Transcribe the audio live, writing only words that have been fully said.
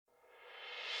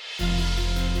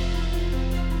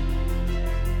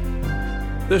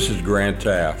This is Grant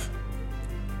Teaff.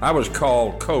 I was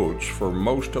called coach for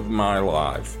most of my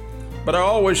life, but I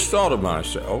always thought of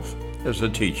myself as a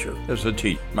teacher.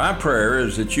 My prayer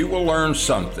is that you will learn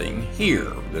something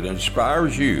here that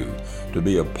inspires you to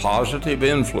be a positive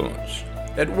influence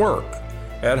at work,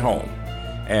 at home,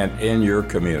 and in your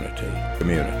community.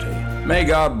 May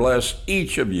God bless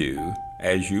each of you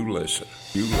as you listen.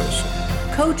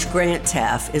 Coach Grant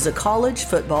Teaff is a college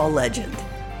football legend.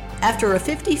 After a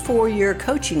 54-year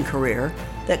coaching career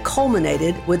that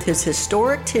culminated with his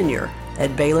historic tenure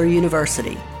at Baylor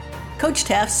University, Coach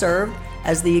Teaff served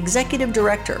as the executive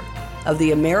director of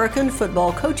the American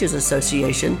Football Coaches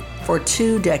Association for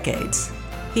 2 decades.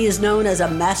 He is known as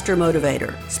a master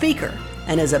motivator, speaker,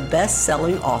 and as a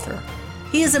best-selling author.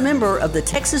 He is a member of the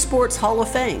Texas Sports Hall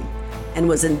of Fame and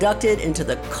was inducted into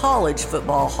the College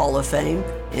Football Hall of Fame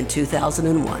in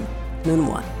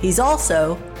 2001. He's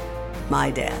also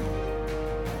my dad.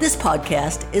 This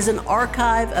podcast is an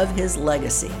archive of his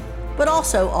legacy, but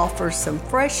also offers some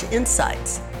fresh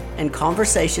insights and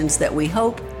conversations that we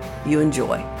hope you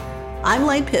enjoy. I'm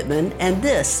Lane Pittman, and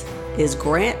this is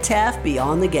Grant Teaff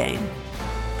Beyond the Game,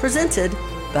 presented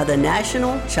by the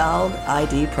National Child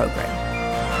ID Program.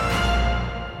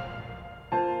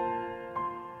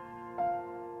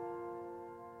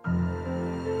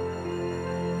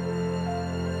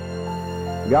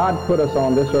 God put us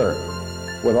on this earth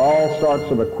with all sorts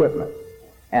of equipment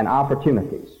and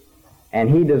opportunities, and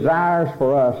He desires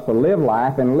for us to live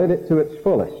life and live it to its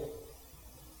fullest.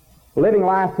 Living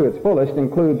life to its fullest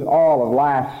includes all of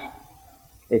life's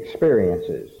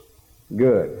experiences: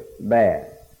 good,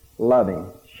 bad, loving,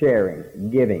 sharing,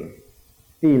 giving,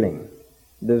 feeling,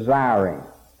 desiring,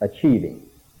 achieving.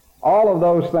 All of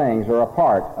those things are a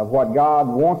part of what God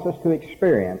wants us to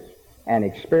experience and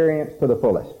experience to the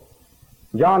fullest.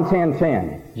 John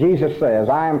 10:10, Jesus says,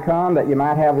 "I am come that you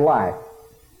might have life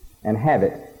and have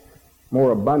it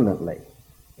more abundantly."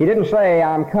 He didn't say,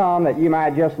 "I'm come that you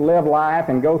might just live life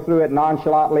and go through it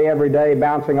nonchalantly every day,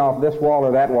 bouncing off this wall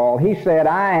or that wall." He said,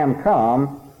 "I am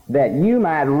come that you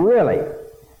might really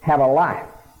have a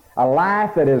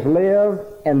life that is lived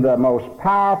in the most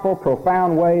powerful,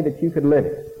 profound way that you could live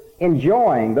it,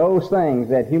 enjoying those things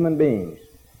that human beings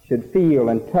should feel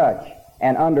and touch,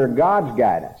 and under God's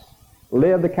guidance,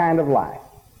 live the kind of life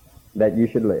that you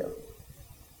should live.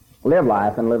 Live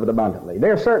life and live it abundantly.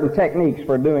 There are certain techniques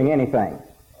for doing anything.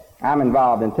 I'm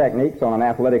involved in techniques on an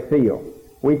athletic field.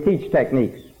 We teach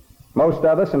techniques. Most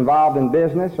of us involved in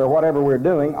business or whatever we're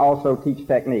doing also teach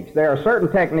techniques. There are certain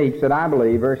techniques that I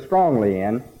believe very strongly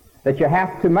in that you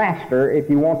have to master if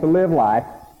you want to live life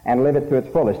and live it to its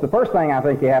fullest. The first thing I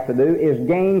think you have to do is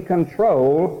gain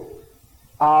control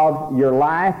of your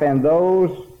life and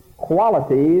those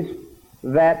qualities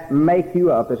that make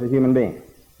you up as a human being.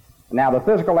 Now, the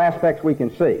physical aspects we can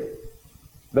see.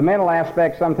 The mental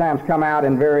aspects sometimes come out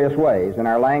in various ways, in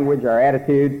our language, our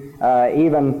attitude,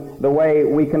 even the way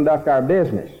we conduct our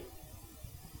business.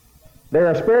 There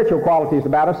are spiritual qualities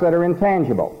about us that are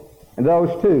intangible, and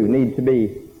those too need to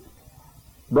be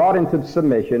brought into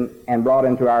submission and brought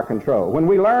into our control. When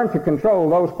we learn to control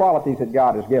those qualities that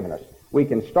God has given us, we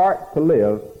can start to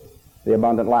live the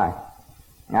abundant life.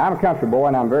 Now, I'm a country boy,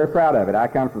 and I'm very proud of it. I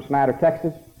come from Snyder,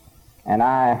 Texas, and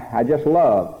I just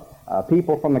love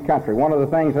people from the country. One of the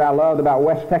things that I loved about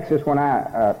West Texas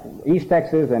East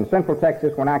Texas and Central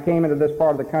Texas when I came into this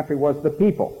part of the country was the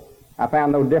people. I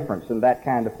found no difference in that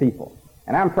kind of people.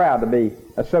 And I'm proud to be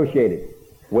associated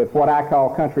with what I call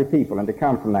country people and to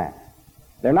come from that.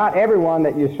 They're not everyone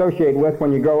that you associate with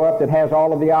when you grow up that has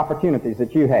all of the opportunities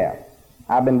that you have.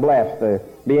 I've been blessed to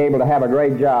be able to have a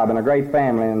great job and a great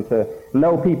family and to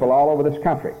know people all over this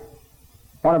country.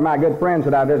 One of my good friends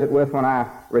that I visit with when I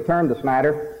return to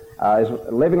Snyder is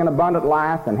living an abundant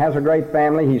life and has a great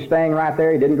family. He's staying right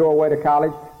there. He didn't go away to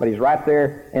college, but he's right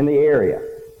there in the area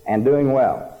and doing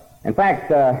well. In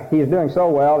fact, he's doing so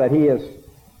well that he is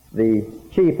the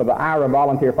chief of the Ira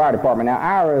Volunteer Fire Department. Now,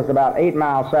 Ira is about 8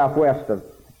 miles southwest of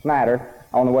Snyder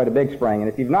on the way to Big Spring. And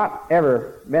if you've not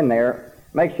ever been there,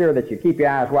 make sure that you keep your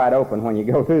eyes wide open when you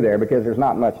go through there because there's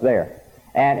not much there.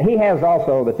 And he has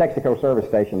also the Texaco service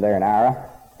station there in Ira.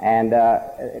 And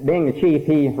being the chief,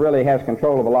 he really has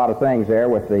control of a lot of things there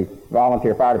with the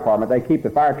volunteer fire department. They keep the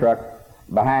fire truck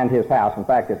behind his house. In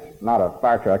fact, it's not a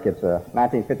fire truck. It's a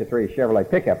 1953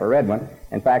 Chevrolet pickup, a red one.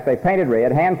 In fact, they painted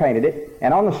red, hand-painted it,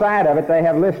 and on the side of it they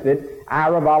have listed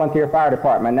Ira Volunteer Fire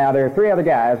Department. Now, there are 3 other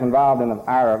guys involved in the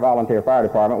Ira Volunteer Fire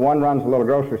Department. One runs a little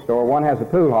grocery store, one has a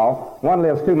pool hall, one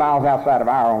lives 2 miles outside of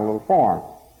Ira on a little farm.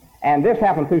 And this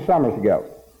happened 2 summers ago.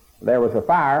 There was a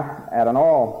fire at an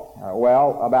oil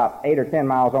well about 8 or 10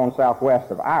 miles on southwest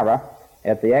of Ira,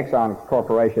 at the Exxon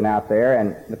Corporation out there,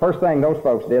 and the first thing those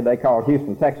folks did, they called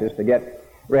Houston, Texas, to get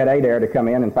Red Adair to come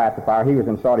in and fight the fire. He was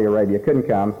in Saudi Arabia, couldn't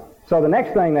come. So the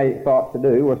next thing they thought to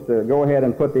do was to go ahead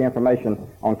and put the information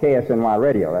on KSNY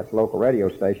Radio, that's a local radio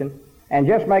station, and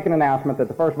just make an announcement that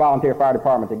the first volunteer fire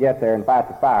department to get there and fight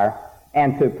the fire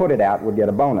and to put it out would get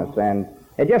a bonus. And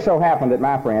it just so happened that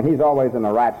my friend, he's always in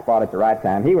the right spot at the right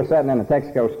time. He was sitting in the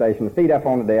Texaco station, feet up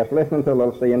on the desk, listening to a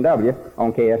little C&W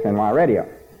on KSNY Radio.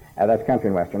 That's country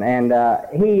and western. And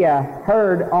he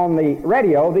heard on the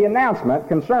radio the announcement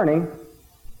concerning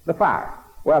the fire.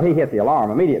 Well, he hit the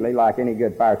alarm immediately, like any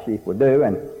good fire chief would do,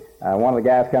 and one of the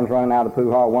guys comes running out of the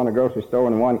pool hall, one of the grocery store,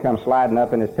 and one comes sliding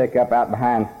up in his pickup out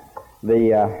behind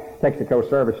the Texaco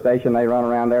service station. They run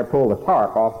around there, pull the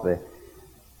tarp off the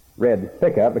red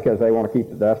pickup because they want to keep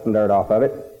the dust and dirt off of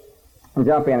it, and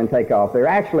jump in and take off. There are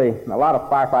actually a lot of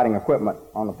firefighting equipment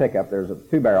on the pickup. There's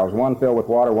two barrels, one filled with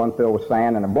water, one filled with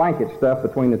sand, and a blanket stuffed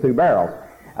between the two barrels.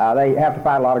 They have to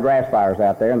fight a lot of grass fires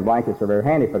out there, and blankets are very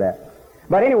handy for that.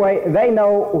 But anyway, they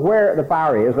know where the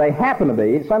fire is. They happen to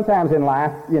be, sometimes in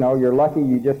life, you know, you're lucky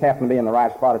you just happen to be in the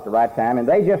right spot at the right time, and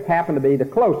they just happen to be the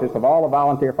closest of all the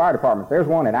volunteer fire departments. There's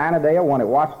one at Inadale, one at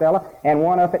Wachstella, and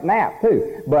one up at Knapp,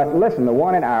 too. But listen, the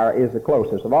one at Ira is the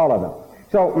closest of all of them.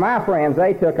 So my friends,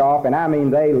 they took off, and I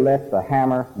mean they let the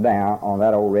hammer down on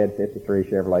that old red 53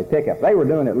 Chevrolet pickup. They were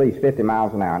doing at least 50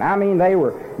 miles an hour. And I mean they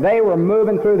were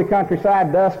moving through the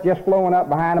countryside, dust just flowing up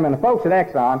behind them, and the folks at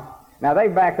Exxon, now,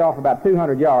 they've backed off about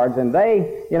 200 yards, and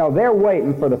they're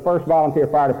waiting for the first volunteer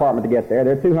fire department to get there.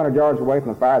 They're 200 yards away from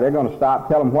the fire. They're going to stop,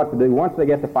 tell them what to do. Once they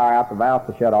get the fire out, the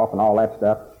valves to shut off and all that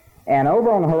stuff. And over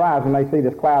on the horizon, they see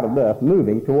this cloud of dust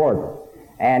moving towards them.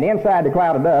 And inside the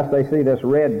cloud of dust, they see this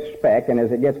red speck, and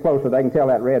as it gets closer, they can tell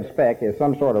that red speck is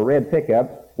some sort of red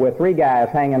pickup with three guys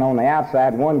hanging on the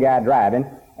outside, one guy driving,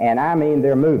 and I mean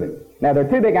they're moving. Now, there are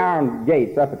two big iron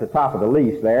gates up at the top of the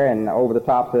lease there, and over the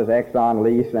top says Exxon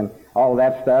Lease and all of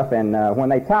that stuff. And when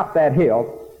they topped that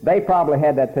hill, they probably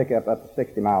had that pickup up to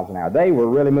 60 miles an hour. They were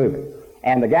really moving.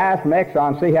 And the guys from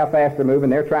Exxon see how fast they're moving.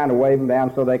 They're trying to wave them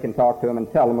down so they can talk to them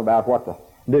and tell them about what to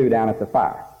do down at the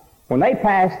fire. When they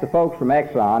passed the folks from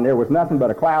Exxon, there was nothing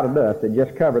but a cloud of dust that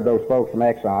just covered those folks from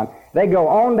Exxon. They go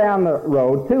on down the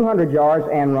road 200 yards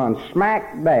and run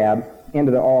smack dab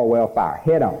into the oil well fire,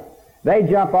 head on. They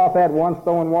jump off that, one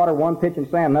throwing water, one pitching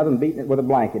sand, another beating it with a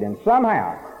blanket. And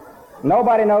somehow,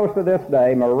 nobody knows to this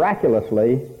day,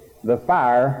 miraculously, the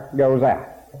fire goes out.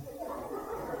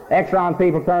 Exxon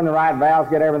people turn the right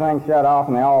valves, get everything shut off,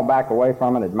 and they all back away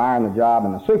from it, admiring the job.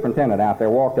 And the superintendent out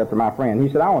there walked up to my friend.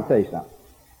 He said, I want to tell you something.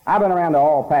 I've been around the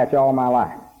oil patch all my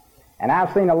life, and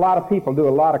I've seen a lot of people do a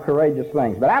lot of courageous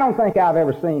things, but I don't think I've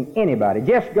ever seen anybody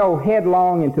just go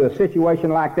headlong into a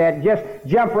situation like that, just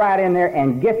jump right in there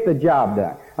and get the job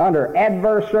done. Under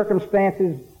adverse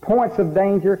circumstances, points of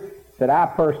danger, that I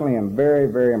personally am very,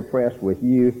 very impressed with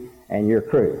you and your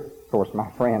crew. Of course, my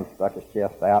friend stuck his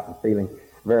chest out and feeling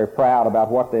very proud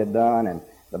about what they had done and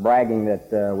the bragging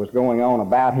that was going on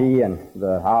about he and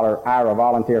the Ira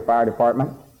Volunteer Fire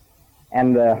Department.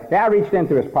 And the guy reached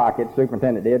into his pocket, the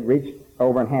superintendent did, reached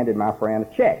over and handed my friend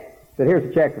a check. Said, here's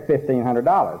a check for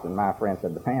 $1,500. And my friend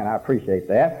said, man, I appreciate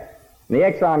that. And the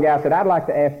Exxon guy said, I'd like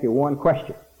to ask you one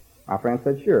question. My friend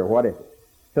said, sure, what is it?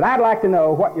 Said, I'd like to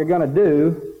know what you're going to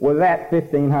do with that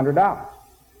 $1,500.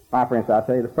 My friend said, I'll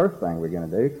tell you the first thing we're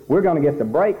going to do. We're going to get the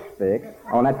brakes fixed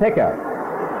on that pickup.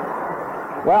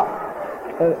 Well,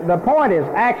 the point is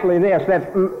actually this,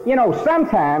 that,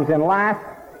 sometimes in life,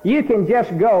 you can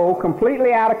just go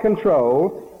completely out of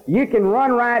control. You can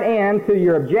run right into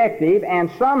your objective, and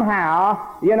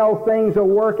somehow, things will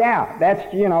work out. That's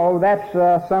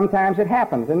sometimes it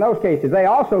happens. In those cases, they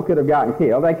also could have gotten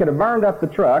killed. They could have burned up the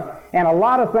truck, and a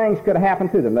lot of things could have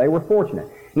happened to them. They were fortunate.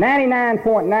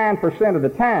 99.9% of the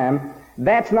time,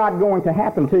 that's not going to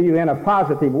happen to you in a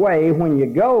positive way when you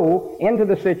go into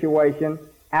the situation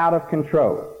out of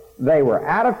control. They were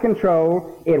out of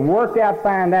control. It worked out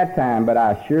fine that time, but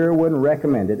I sure wouldn't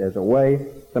recommend it as a way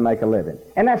to make a living.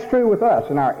 And that's true with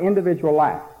us in our individual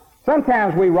life.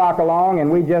 Sometimes we rock along and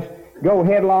we just go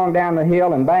headlong down the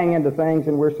hill and bang into things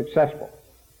and we're successful.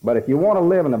 But if you want to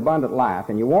live an abundant life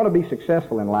and you want to be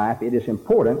successful in life, it is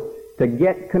important to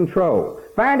get control.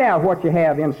 Find out what you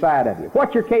have inside of you,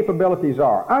 what your capabilities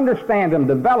are. Understand them,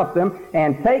 develop them,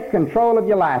 and take control of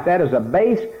your life. That is a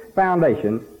base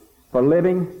foundation for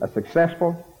living a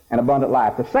successful and abundant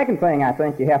life. The second thing I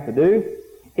think you have to do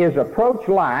is approach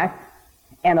life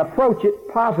and approach it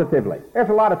positively. There's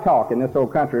a lot of talk in this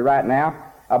old country right now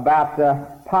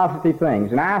about positive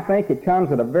things, and I think it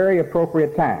comes at a very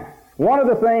appropriate time. One of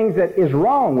the things that is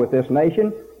wrong with this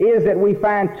nation is that we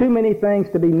find too many things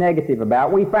to be negative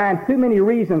about. We find too many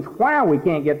reasons why we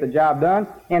can't get the job done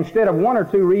instead of one or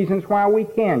two reasons why we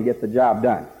can get the job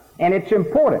done. And it's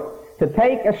important to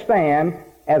take a stand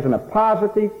as a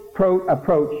positive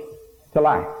approach to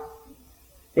life.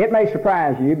 It may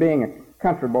surprise you, being a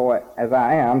country boy as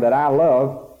I am, that I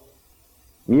love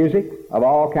music of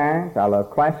all kinds. I love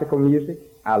classical music.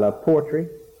 I love poetry.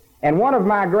 And one of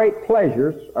my great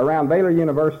pleasures around Baylor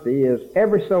University is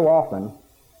every so often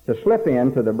to slip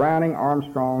into the Browning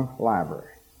Armstrong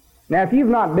Library. Now, if you've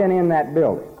not been in that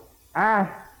building, I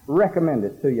recommend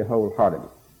it to you wholeheartedly.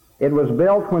 It was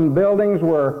built when buildings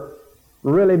were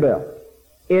really built.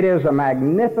 It is a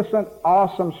magnificent,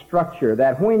 awesome structure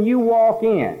that when you walk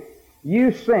in,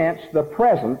 you sense the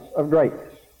presence of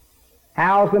greatness.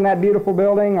 Housed in that beautiful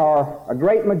building are a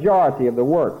great majority of the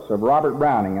works of Robert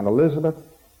Browning and Elizabeth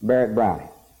Barrett Browning.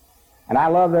 And I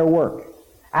love their work.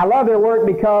 I love their work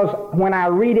because when I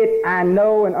read it, I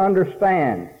know and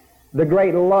understand the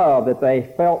great love that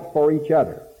they felt for each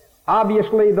other.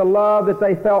 Obviously, the love that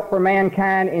they felt for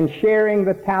mankind in sharing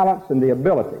the talents and the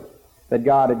ability that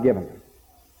God had given them.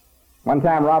 One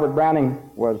time, Robert Browning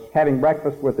was having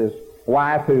breakfast with his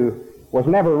wife, who was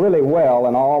never really well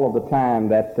in all of the time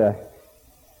that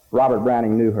Robert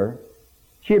Browning knew her.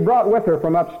 She had brought with her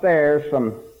from upstairs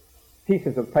some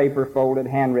pieces of paper folded,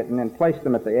 handwritten, and placed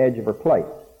them at the edge of her plate.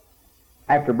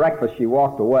 After breakfast, she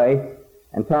walked away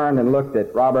and turned and looked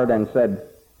at Robert and said,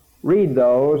 "Read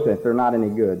those. If they're not any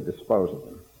good, dispose of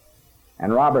them."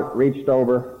 And Robert reached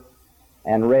over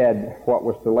and read what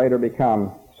was to later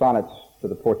become Sonnets to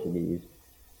the Portuguese.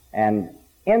 And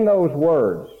in those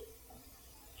words,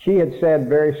 she had said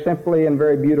very simply and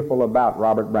very beautiful about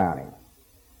Robert Browning,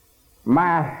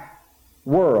 "My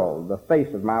world, the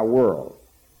face of my world,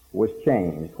 was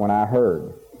changed when I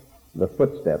heard the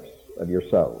footsteps of your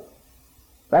soul."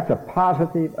 That's a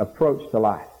positive approach to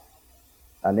life.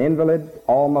 An invalid,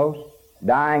 almost,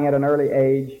 dying at an early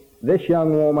age, this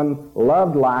young woman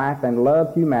loved life and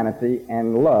loved humanity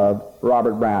and loved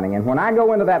Robert Browning. And when I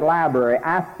go into that library,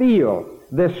 I feel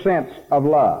this sense of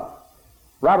love.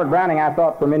 Robert Browning, I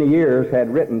thought for many years,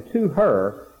 had written to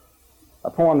her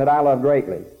a poem that I love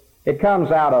greatly. It comes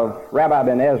out of Rabbi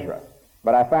Ben Ezra,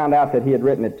 but I found out that he had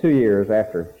written it 2 years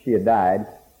after she had died,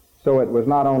 so it was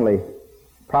not only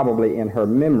probably in her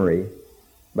memory,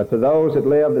 but to those that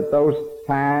lived at those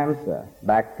times,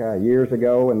 back years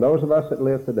ago, and those of us that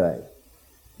live today.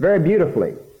 Very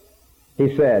beautifully,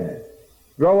 he said,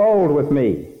 "Grow old with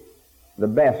me, the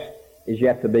best is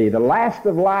yet to be, the last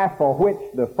of life for which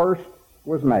the first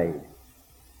was made.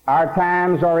 Our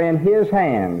times are in his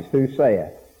hands, who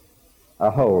saith, a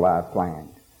whole I've planned.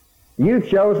 You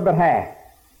chose but half.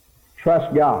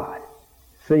 Trust God,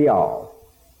 see all,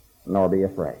 nor be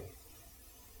afraid."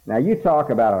 Now you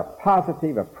talk about a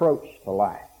positive approach to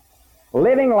life.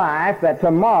 Living life that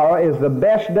tomorrow is the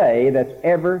best day that's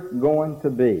ever going to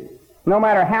be. No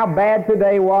matter how bad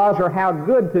today was or how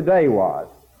good today was,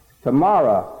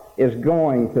 tomorrow is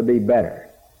going to be better.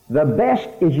 The best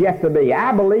is yet to be.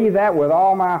 I believe that with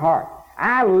all my heart.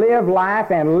 I live life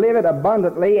and live it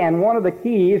abundantly, and one of the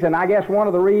keys, and I guess one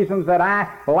of the reasons that I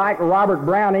like Robert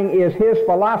Browning, is his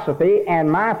philosophy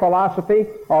and my philosophy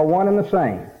are one and the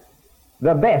same.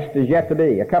 The best is yet to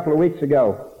be. A couple of weeks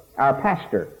ago, our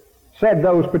pastor said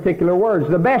those particular words.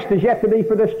 The best is yet to be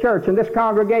for this church and this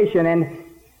congregation,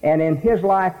 and in his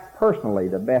life personally,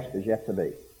 the best is yet to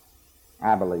be.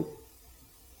 I believe.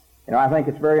 You know, I think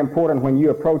it's very important when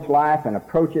you approach life and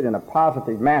approach it in a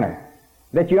positive manner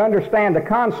that you understand the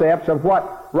concepts of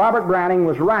what Robert Browning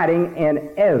was writing in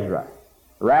Ezra,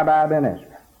 Rabbi Ben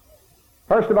Ezra.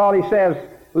 First of all, he says,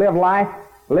 live life,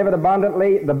 live it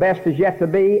abundantly, the best is yet to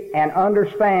be, and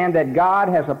understand that God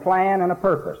has a plan and a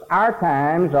purpose. Our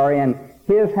times are in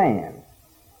his hands,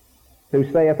 who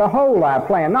saith, the whole I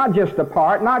plan, not just a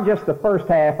part, not just the first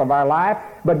half of our life,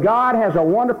 but God has a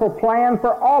wonderful plan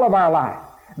for all of our life,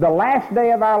 the last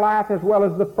day of our life as well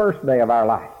as the first day of our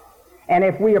life. And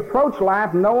if we approach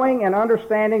life knowing and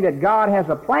understanding that God has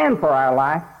a plan for our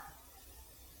life,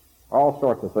 all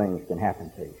sorts of things can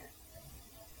happen to you.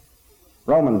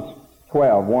 Romans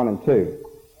 12, 1 and 2.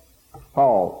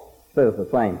 Paul says the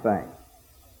same thing,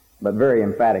 but very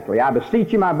emphatically. I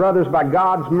beseech you, my brothers, by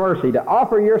God's mercy, to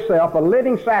offer yourself a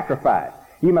living sacrifice.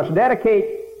 You must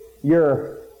dedicate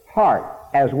your heart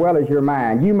as well as your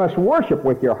mind. You must worship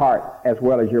with your heart as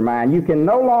well as your mind. You can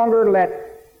no longer let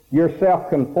yourself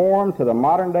conform to the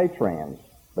modern day trends,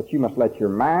 but you must let your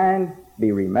mind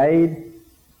be remade,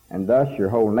 and thus your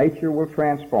whole nature will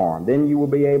transform. Then you will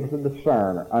be able to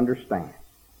discern or understand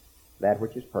that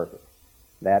which is perfect,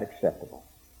 that acceptable,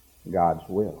 God's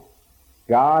will.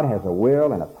 God has a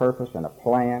will and a purpose and a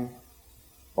plan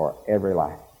for every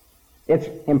life. It's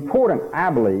important, I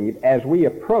believe, as we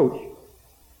approach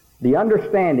the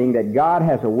understanding that God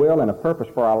has a will and a purpose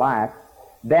for our life,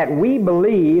 that we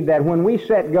believe that when we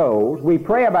set goals, we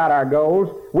pray about our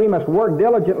goals, we must work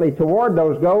diligently toward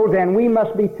those goals, and we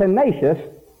must be tenacious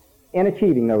in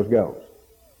achieving those goals.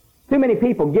 Too many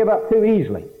people give up too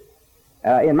easily.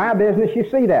 In my business, you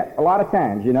see that a lot of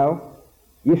times, you know.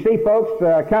 You see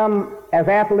folks come as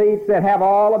athletes that have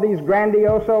all of these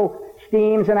grandiose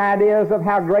schemes and ideas of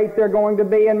how great they're going to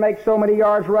be and make so many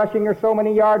yards rushing or so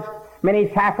many yards, many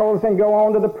tackles, and go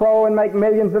on to the pro and make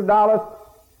millions of dollars.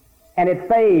 And it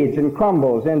fades and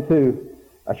crumbles into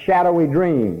a shadowy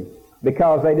dream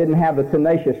because they didn't have the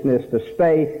tenaciousness to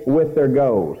stay with their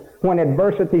goals. When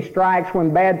adversity strikes,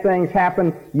 when bad things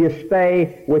happen, you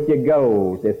stay with your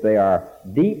goals if they are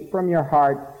deep from your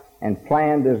heart and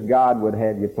planned as God would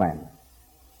have you planned.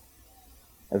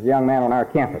 As a young man on our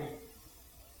campus,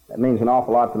 that means an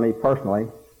awful lot to me personally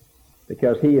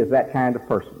because he is that kind of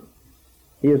person.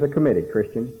 He is a committed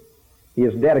Christian. He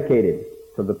is dedicated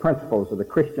to the principles of the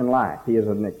Christian life. He is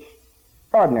an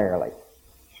extraordinarily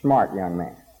smart young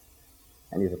man,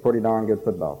 and he's a pretty darn good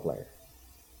football player.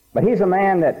 But he's a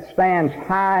man that stands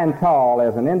high and tall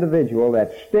as an individual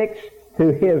that sticks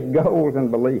to his goals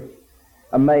and beliefs,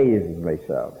 amazingly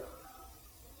so.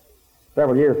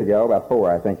 Several years ago, about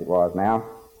 4 I think it was now,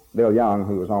 Bill Young,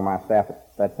 who was on my staff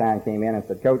at that time, came in and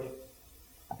said, "Coach,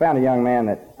 I found a young man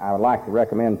that I would like to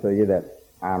recommend to you that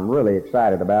I'm really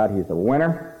excited about. He's a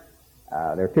winner.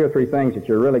 There are 2 or 3 things that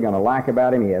you're really going to like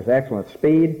about him. He has excellent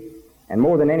speed, and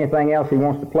more than anything else, he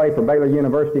wants to play for Baylor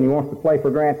University and he wants to play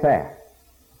for Grant Teaff."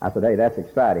 I said, "Hey, that's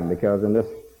exciting because in this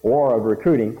war of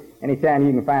recruiting, anytime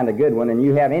you can find a good one and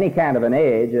you have any kind of an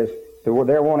edge as to where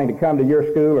they're wanting to come to your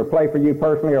school or play for you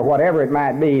personally or whatever it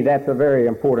might be, that's a very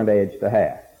important edge to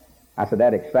have." I said,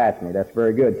 "That excites me. That's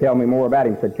very good. Tell me more about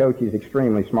him." He said, "Coach, he's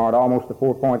extremely smart, almost a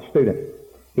 4-point student.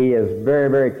 He is very,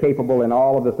 very capable in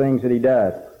all of the things that he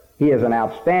does. He is an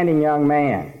outstanding young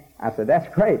man." I said,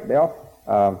 "That's great, Bill.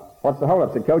 What's the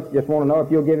holdup?" He said, "Coach, just want to know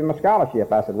if you'll give him a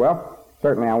scholarship." I said, "Well,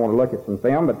 certainly I want to look at some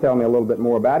film, but tell me a little bit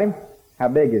more about him. How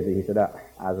big is he?" He said,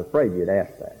 I was afraid you'd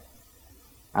ask that."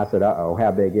 I said, "Uh-oh,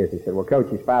 how big is he?" He said, "Well, Coach,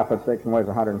 he's 5'6" and weighs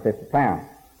 150 pounds.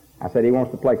 I said, "He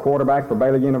wants to play quarterback for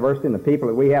Baylor University and the people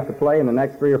that we have to play in the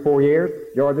next 3 or 4 years,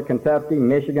 Georgia, Kentucky,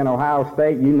 Michigan, Ohio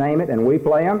State, you name it, and we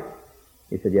play them?"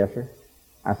 He said, "Yes, sir."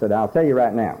 I said, "I'll tell you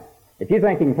right now, if you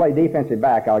think he can play defensive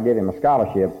back, I'll give him a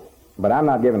scholarship, but I'm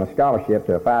not giving a scholarship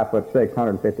to a 5'6",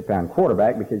 150-pound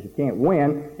quarterback because you can't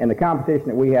win in the competition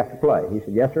that we have to play." He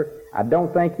said, "Yes, sir. I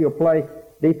don't think he'll play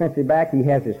defensive back. He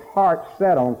has his heart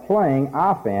set on playing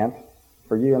offense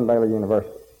for you and Baylor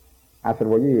University." I said,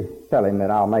 "Well, you tell him that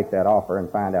I'll make that offer and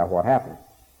find out what happens."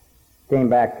 Came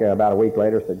back about a week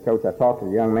later, said, "Coach, I talked to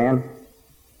the young man.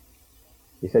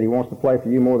 He said he wants to play for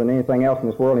you more than anything else in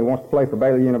this world. He wants to play for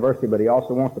Baylor University, but he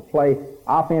also wants to play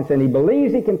offense, and he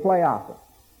believes he can play offense."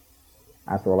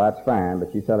 I said, "Well, that's fine,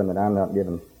 but you tell him that I'm not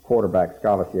giving quarterback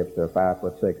scholarships to a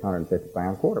 5'6",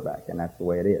 150-pound quarterback, and that's the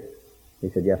way it is." He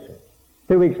said, "Yes, sir."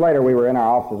 2 weeks later, we were in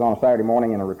our offices on a Saturday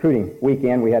morning in a recruiting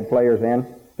weekend. We had players in.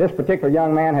 This particular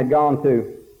young man had gone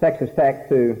to Texas Tech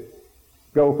to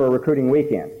go for a recruiting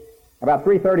weekend. About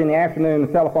 3:30 in the afternoon,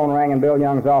 the telephone rang in Bill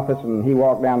Young's office, and he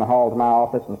walked down the hall to my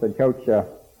office and said, "Coach,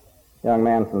 young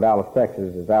man from Dallas,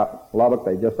 Texas is out in Lubbock.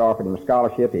 They just offered him a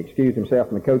scholarship." He excused himself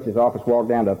from the coach's office, walked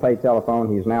down to a pay telephone.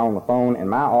 He's now on the phone in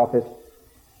my office,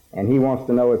 and he wants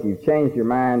to know if you've changed your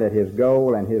mind that his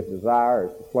goal and his desire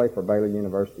is to play for Baylor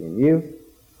University. And you,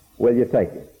 will you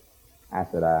take him? I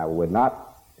said, "I would not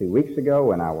 2 weeks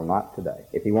ago, and I will not today.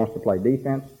 If he wants to play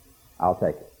defense, I'll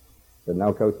take it." He said,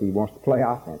 "No, Coach, he wants to play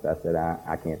offense." I said,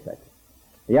 I can't take it."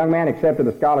 The young man accepted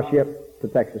a scholarship to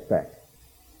Texas Tech.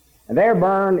 And there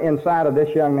burned inside of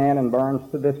this young man, and burns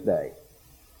to this day,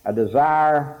 a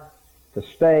desire to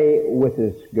stay with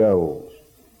his goals,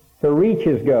 to reach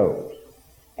his goals.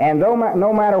 And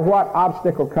no matter what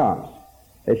obstacle comes,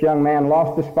 this young man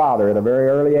lost his father at a very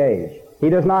early age.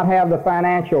 He does not have the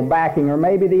financial backing or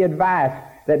maybe the advice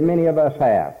that many of us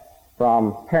have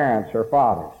from parents or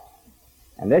fathers.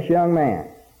 And this young man,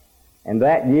 in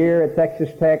that year at Texas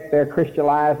Tech, there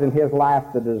crystallized in his life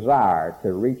the desire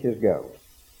to reach his goals.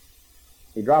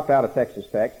 He dropped out of Texas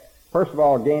Tech, first of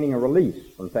all gaining a release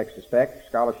from Texas Tech,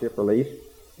 scholarship release.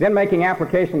 Then making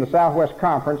application to the Southwest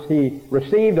Conference, he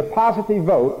received a positive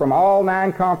vote from all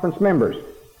 9 conference members,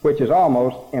 which is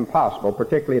almost impossible,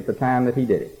 particularly at the time that he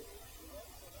did it.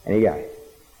 And he got it.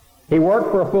 He worked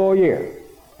for a full year.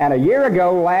 And a year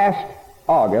ago, last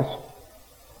August,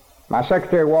 My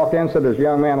secretary walked in and said, "There's a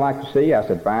young man I'd like to see you." I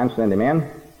said, "Fine, send him in."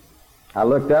 I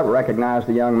looked up, recognized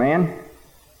the young man.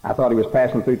 I thought he was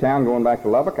passing through town going back to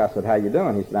Lubbock. I said, "How you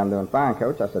doing?" He said, "I'm doing fine,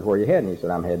 Coach." I said, "Where are you heading?" He said,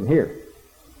 "I'm heading here."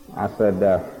 I said,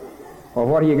 "Well,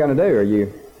 what are you going to do? Are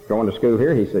you going to school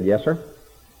here?" He said, "Yes, sir."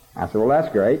 I said, "Well,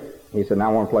 that's great." He said,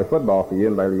 "Now I want to play football for you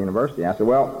in Baylor University." I said,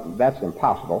 "Well, that's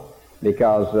impossible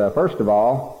because, first of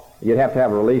all, you'd have to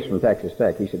have a release from Texas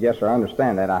Tech." He said, "Yes, sir, I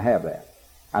understand that. I have that."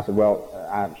 I said, "Well,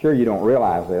 I'm sure you don't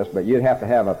realize this, but you'd have to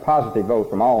have a positive vote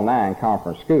from all 9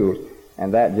 conference schools,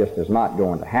 and that just is not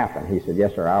going to happen." He said,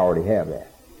 "Yes, sir, I already have that."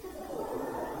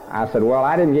 I said, "Well,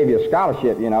 I didn't give you a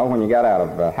scholarship, when you got out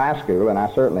of high school, and I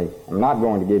certainly am not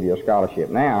going to give you a scholarship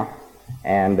now,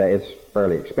 and it's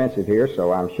fairly expensive here,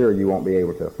 so I'm sure you won't be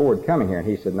able to afford coming here." And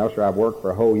he said, "No, sir, I've worked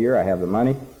for a whole year. I have the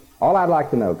money. All I'd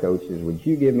like to know, Coach, is would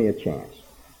you give me a chance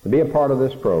to be a part of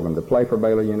this program, to play for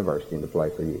Baylor University and to play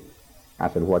for you?" I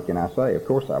said, "What can I say? Of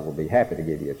course I will be happy to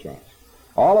give you a chance."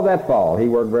 All of that fall, he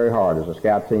worked very hard as a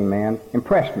scout team man,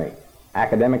 impressed me.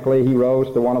 Academically, he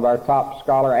rose to one of our top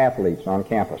scholar athletes on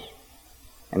campus.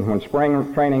 And when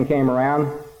spring training came around,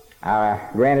 I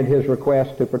granted his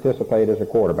request to participate as a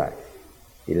quarterback.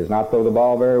 He does not throw the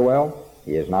ball very well.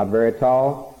 He is not very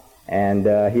tall. And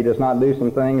he does not do some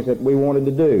things that we wanted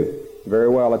to do very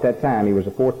well at that time. He was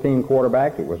a 14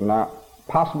 quarterback. It was not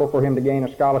possible for him to gain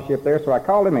a scholarship there. So I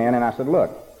called him in and I said,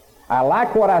 "Look, I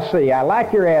like what I see. I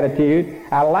like your attitude.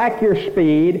 I like your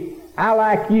speed. I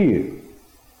like you.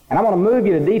 And I'm going to move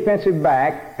you to defensive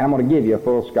back, and I'm going to give you a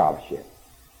full scholarship."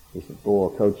 He said, "Boy,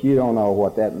 Coach, you don't know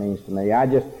what that means to me.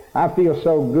 I feel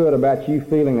so good about you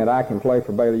feeling that I can play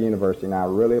for Baylor University, and I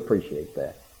really appreciate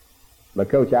that. But,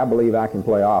 Coach, I believe I can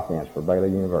play offense for Baylor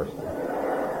University.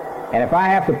 And if I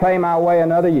have to pay my way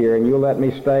another year and you'll let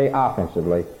me stay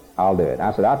offensively, I'll do it."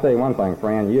 I said, "I'll tell you one thing,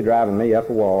 friend. You're driving me up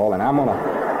a wall, and I'm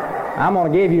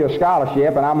going to give you a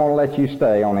scholarship, and I'm going to let you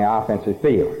stay on the offensive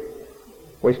field."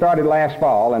 We started last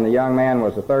fall, and the young man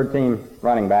was a third-team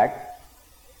running back,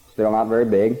 still not very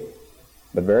big,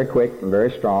 but very quick and very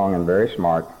strong and very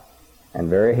smart and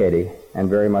very heady and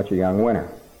very much a young winner.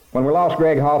 When we lost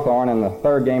Greg Hawthorne in the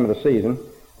third game of the season,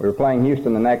 we were playing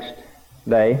Houston the next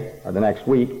day, or the next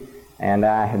week, and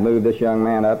I had moved this young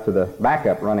man up to the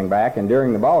backup running back, and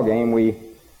during the ball game, we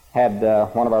had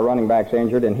one of our running backs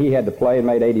injured, and he had to play and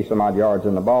made 80-some-odd yards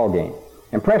in the ball game.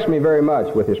 Impressed me very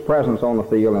much with his presence on the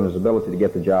field and his ability to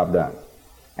get the job done.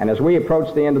 And as we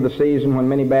approached the end of the season, when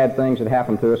many bad things had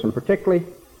happened to us, and particularly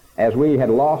as we had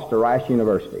lost to Rice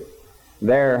University,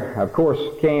 there, of course,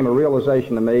 came a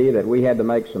realization to me that we had to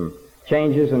make some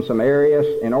changes in some areas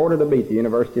in order to beat the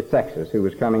University of Texas, who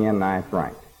was coming in 9th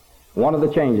ranked. One of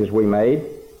the changes we made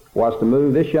was to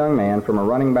move this young man from a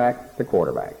running back to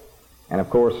quarterback. And, of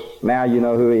course, now you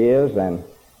know who he is, and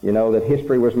you know that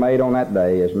history was made on that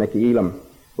day as Mickey Elam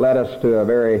led us to a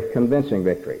very convincing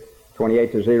victory.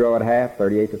 28-0 at half,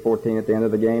 38-14 at the end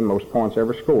of the game, most points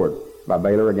ever scored by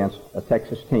Baylor against a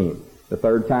Texas team. The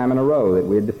third time in a row that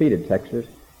we had defeated Texas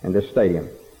in this stadium.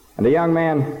 And the young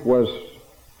man was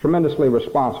tremendously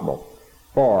responsible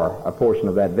for a portion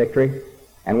of that victory.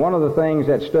 And one of the things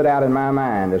that stood out in my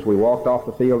mind as we walked off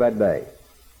the field that day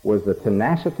was the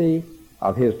tenacity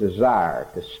of his desire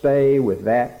to stay with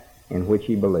that in which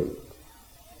he believed.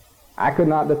 I could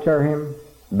not deter him.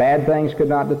 Bad things could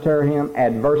not deter him.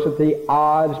 Adversity,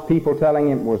 odds, people telling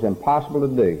him it was impossible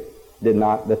to do, did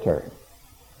not deter him.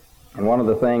 And one of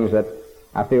the things that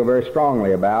I feel very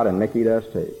strongly about, and Mickey does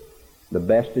too, the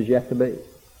best is yet to be.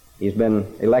 He's been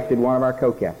elected one of our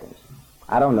co-captains.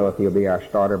 I don't know if he'll be our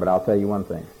starter, but I'll tell you one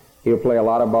thing. He'll play a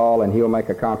lot of ball, and he'll make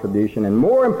a contribution. And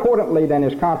more importantly than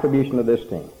his contribution to this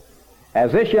team,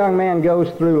 as this young man goes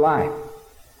through life,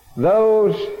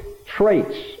 those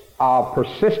traits of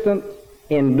persistent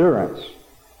endurance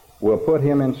will put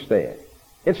him in stead.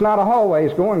 It's not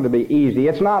always going to be easy.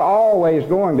 It's not always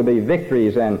going to be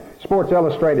victories and Sports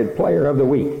Illustrated Player of the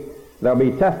Week. There'll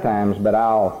be tough times, but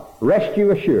I'll rest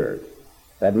you assured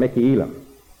that Mickey Elam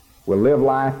will live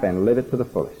life and live it to the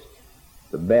fullest.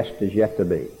 The best is yet to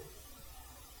be.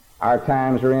 Our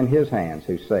times are in his hands,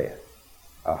 who saith,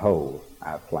 "A whole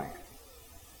I've planned."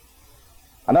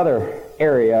 Another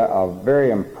area of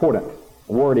very important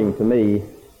wording to me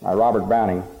by Robert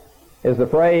Browning is the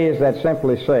phrase that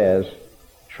simply says,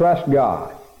 "Trust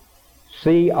God,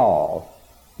 see all,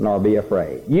 nor be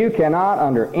afraid." You cannot,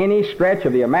 under any stretch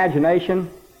of the imagination,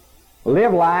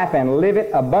 live life and live it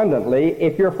abundantly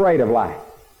if you're afraid of life.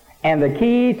 And the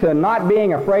key to not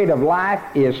being afraid of life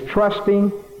is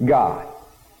trusting God.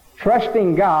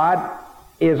 Trusting God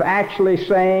is actually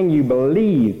saying you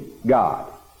believe God.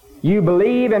 You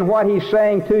believe in what He's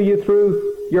saying to you through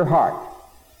your heart.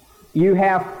 You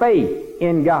have faith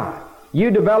in God.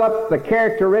 You develop the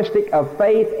characteristic of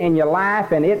faith in your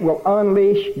life, and it will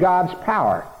unleash God's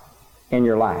power in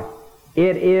your life.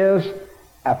 It is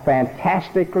a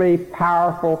fantastically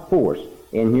powerful force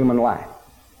in human life.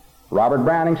 Robert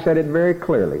Browning said it very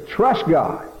clearly. Trust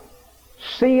God.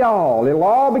 See all. It'll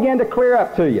all begin to clear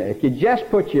up to you if you just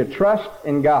put your trust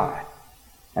in God.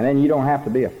 And then you don't have to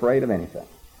be afraid of anything.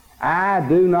 I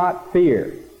do not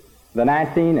fear the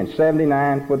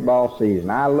 1979 football season.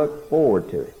 I look forward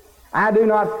to it. I do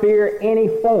not fear any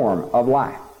form of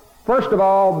life. First of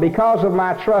all, because of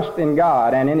my trust in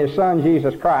God and in His Son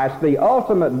Jesus Christ, the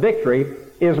ultimate victory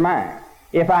is mine.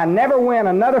 If I never win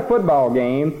another football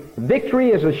game,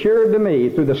 victory is assured to me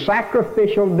through the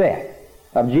sacrificial death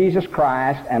of Jesus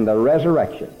Christ and the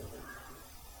resurrection.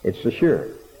 It's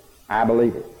assured. I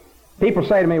believe it. People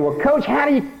say to me, well, Coach, how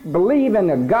do you believe in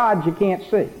a God you can't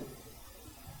see?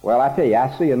 Well, I tell you,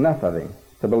 I see enough of Him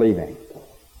to believe in Him.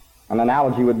 An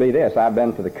analogy would be this. I've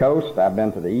been to the coast, I've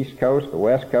been to the East Coast, the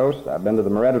West Coast, I've been to the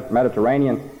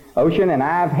Mediterranean Ocean, and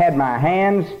I've had my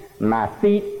hands and my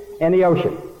feet in the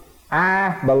ocean.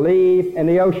 I believe in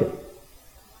the ocean.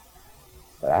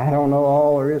 But I don't know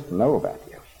all there is to know about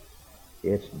the ocean.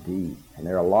 It's deep, and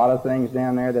there are a lot of things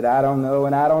down there that I don't know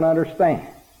and I don't understand.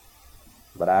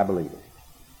 But I believe it.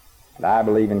 And I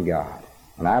believe in God.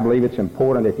 And I believe it's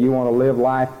important if you want to live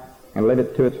life and live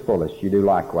it to its fullest, you do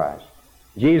likewise.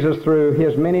 Jesus, through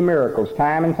His many miracles,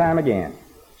 time and time again,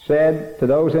 said to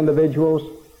those individuals,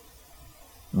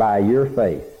 by your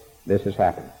faith, this has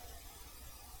happened.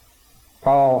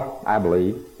 Paul, I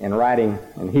believe, in writing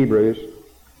in Hebrews,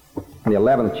 in the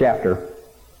 11th chapter,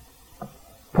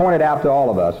 pointed out to all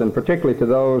of us, and particularly to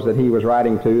those that he was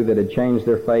writing to that had changed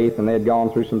their faith and they had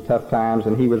gone through some tough times,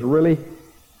 and he was really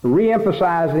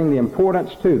re-emphasizing the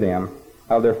importance to them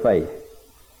of their faith.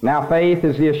 Now faith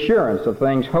is the assurance of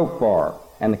things hoped for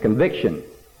and the conviction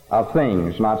of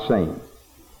things not seen.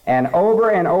 And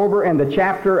over in the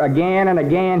chapter again and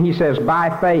again he says, by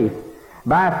faith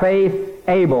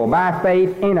Abel, by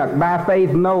faith Enoch, by faith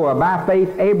Noah, by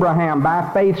faith Abraham, by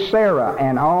faith Sarah,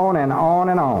 and on and on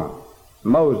and on.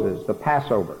 Moses, the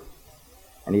Passover.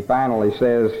 And he finally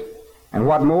says, and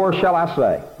what more shall I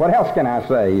say? What else can I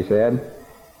say, he said.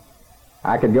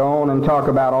 I could go on and talk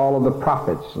about all of the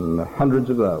prophets and the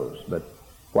hundreds of those, but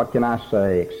what can I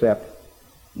say except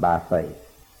by faith?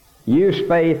 Use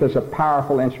faith as a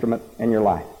powerful instrument in your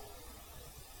life.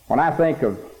 When I think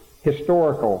of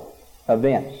historical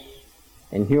events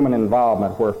in human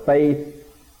involvement where faith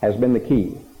has been the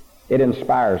key, it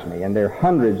inspires me, and there are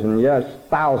hundreds and yes,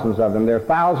 thousands of them. There are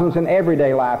thousands in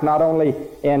everyday life, not only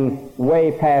in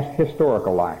way past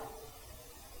historical life.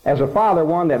 As a father,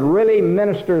 one that really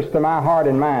ministers to my heart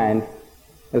and mind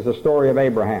is the story of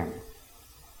Abraham.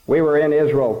 We were in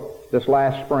Israel this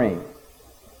last spring,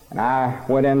 and I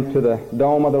went into the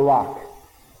Dome of the Rock,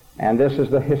 and this is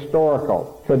the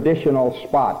historical, traditional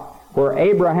spot where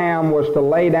Abraham was to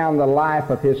lay down the life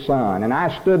of his son. And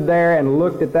I stood there and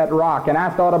looked at that rock, and I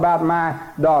thought about my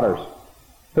daughters,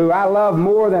 who I love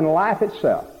more than life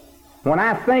itself. When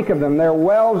I think of them, there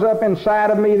wells up inside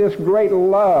of me this great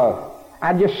love.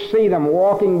 I just see them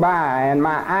walking by, and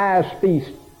my eyes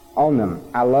feast on them.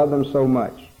 I love them so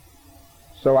much.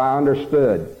 So I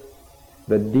understood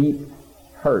the deep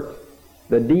hurt,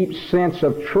 the deep sense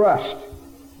of trust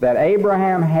that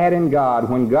Abraham had in God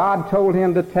when God told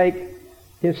him to take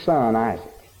his son Isaac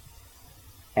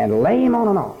and lay him on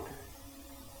an altar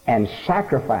and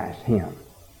sacrifice him.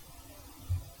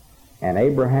 And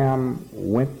Abraham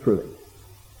went through it,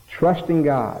 trusting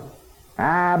God.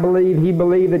 I believe he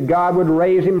believed that God would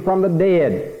raise him from the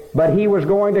dead, but he was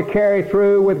going to carry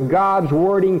through with God's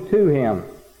wording to him.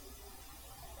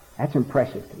 That's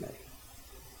impressive to me.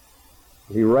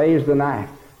 As he raised the knife,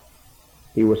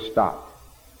 he was stopped.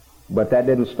 But that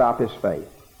didn't stop his faith.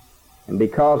 And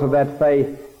because of that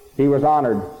faith, he was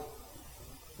honored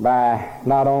by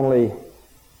not only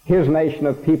his nation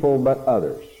of people, but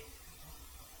others.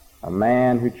 A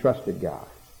man who trusted God.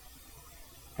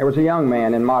 There was a young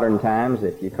man in modern times,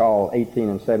 if you call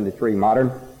 1873 modern.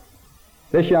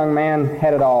 This young man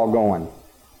had it all going.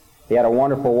 He had a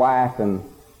wonderful wife and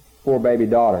 4 baby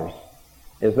daughters.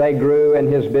 As they grew and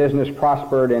his business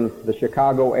prospered in the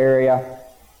Chicago area,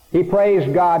 he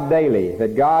praised God daily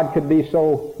that God could be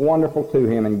so wonderful to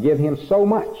him and give him so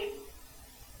much.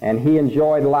 And he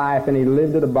enjoyed life and he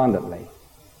lived it abundantly.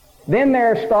 Then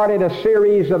there started a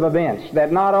series of events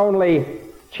that not only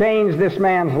changed this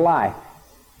man's life,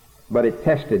 but it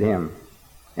tested him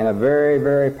in a very,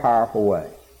 very powerful way.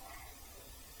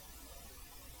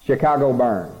 Chicago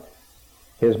burned.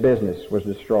 His business was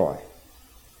destroyed.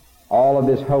 all of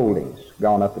his holdings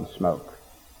gone up in smoke.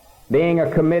 Being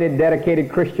a committed,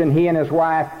 dedicated Christian, he and his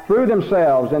wife threw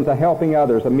themselves into helping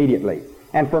others immediately.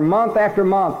 And for month after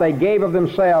month, they gave of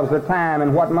themselves their time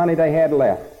and what money they had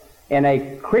left in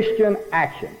a Christian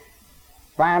action.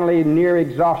 Finally, near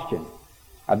exhaustion,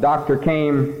 a doctor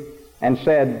came and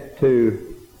said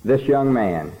to this young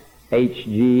man,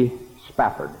 H.G.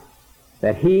 Spafford,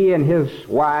 that he and his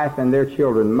wife and their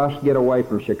children must get away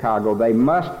from Chicago. They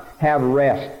must have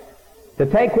rest, to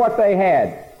take what they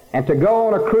had and to go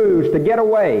on a cruise, to get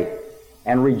away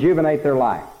and rejuvenate their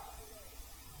life.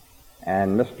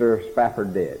 And Mr.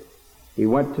 Spafford did. He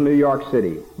went to New York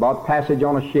City, bought passage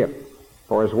on a ship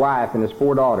for his wife and his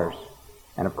 4 daughters,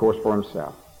 and of course for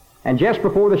himself. And just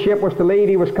before the ship was to leave,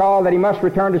 he was called that he must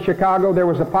return to Chicago. There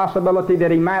was a possibility that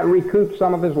he might recoup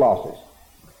some of his losses.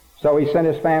 So he sent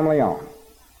his family on.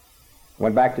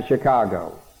 Went back to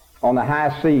Chicago. On the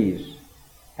high seas,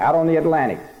 out on the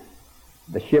Atlantic,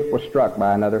 the ship was struck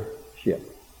by another ship.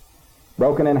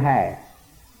 Broken in half,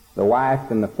 the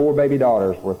wife and the 4 baby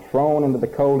daughters were thrown into the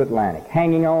cold Atlantic,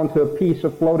 hanging on to a piece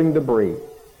of floating debris.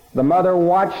 The mother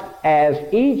watched as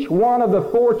each one of the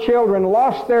 4 children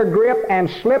lost their grip and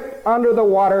slipped under the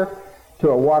water to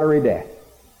a watery death.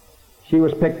 She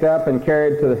was picked up and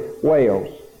carried to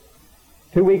Wales.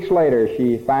 2 weeks later,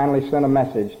 she finally sent a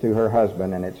message to her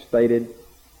husband, and it stated,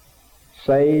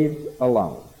 "Saved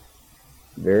alone,"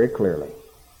 very clearly.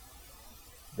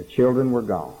 The children were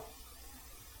gone.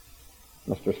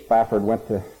 Mr. Spafford went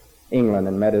to England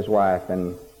and met his wife,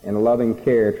 and in loving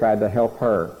care tried to help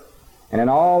her. And in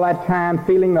all that time,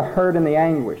 feeling the hurt and the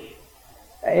anguish.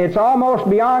 It's almost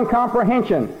beyond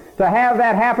comprehension to have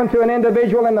that happen to an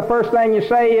individual, and the first thing you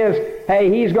say is, hey,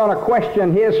 he's going to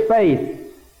question his faith.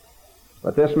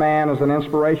 But this man is an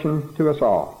inspiration to us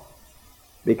all,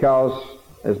 because,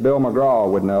 as Bill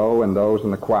McGraw would know and those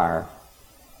in the choir,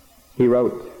 he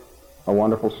wrote a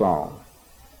wonderful song.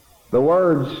 The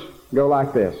words go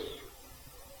like this: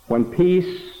 "When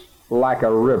peace like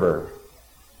a river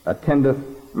attendeth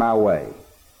my way,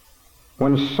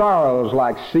 when sorrows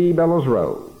like sea billows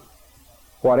roll,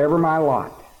 whatever my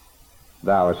lot,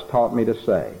 thou hast taught me to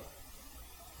say,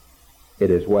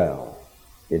 it is well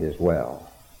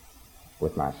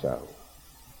with my soul."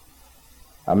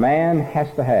 A man has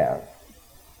to have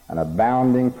an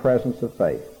abounding presence of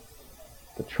faith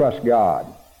to trust God.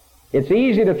 It's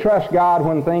easy to trust God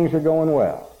when things are going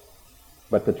well,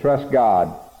 but to trust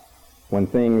God when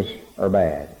things are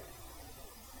bad.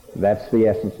 That's the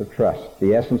essence of trust,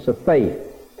 the essence of faith,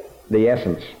 the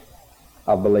essence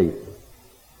of belief.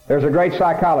 There's a great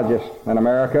psychologist in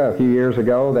America a few years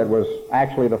ago that was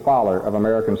actually the father of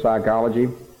American psychology,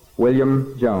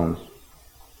 William Jones.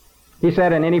 He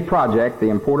said, in any project, the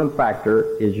important factor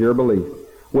is your belief.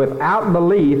 Without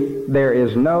belief, there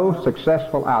is no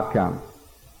successful outcome.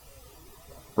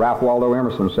 Ralph Waldo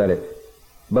Emerson said it.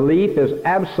 Belief is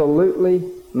absolutely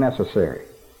necessary.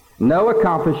 No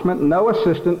accomplishment, no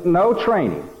assistant, no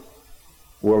training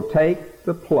will take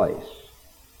the place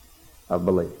of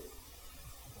belief.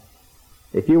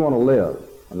 If you want to live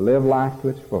and live life to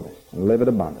its fullest and live it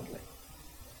abundantly,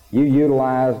 you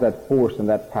utilize that force and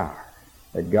that power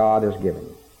that God has given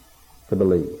you to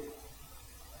believe.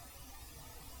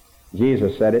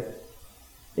 Jesus said it,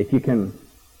 if you can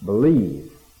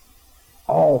believe,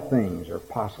 all things are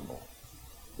possible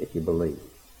if you believe.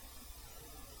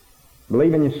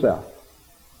 Believe in yourself.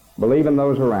 Believe in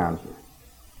those around you.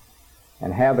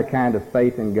 And have the kind of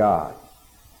faith in God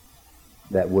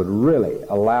that would really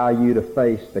allow you to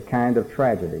face the kind of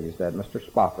tragedies that Mr.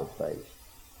 Spafford faced,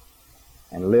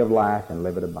 and live life and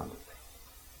live it abundantly.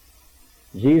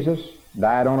 Jesus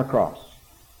died on a cross.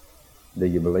 Do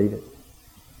you believe it?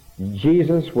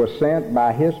 Jesus was sent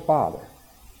by his Father,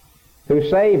 who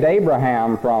saved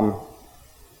Abraham from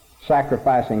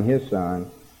sacrificing his son.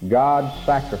 God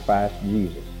sacrificed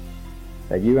Jesus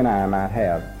that you and I might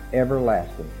have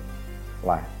everlasting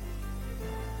life.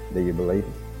 Do you believe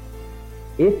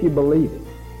it? If you believe it,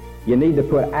 you need to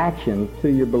put action to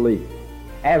your belief.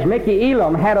 As Mickey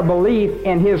Elam had a belief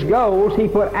in his goals, he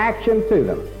put action to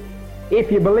them. If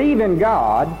you believe in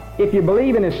God, if you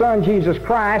believe in his Son Jesus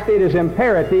Christ, it is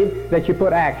imperative that you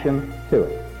put action to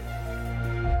it.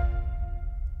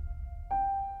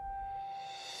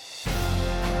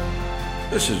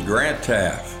 This is Grant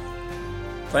Teaff.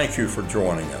 Thank you for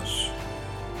joining us.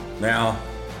 Now,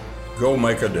 go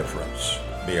make a difference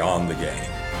beyond the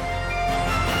game.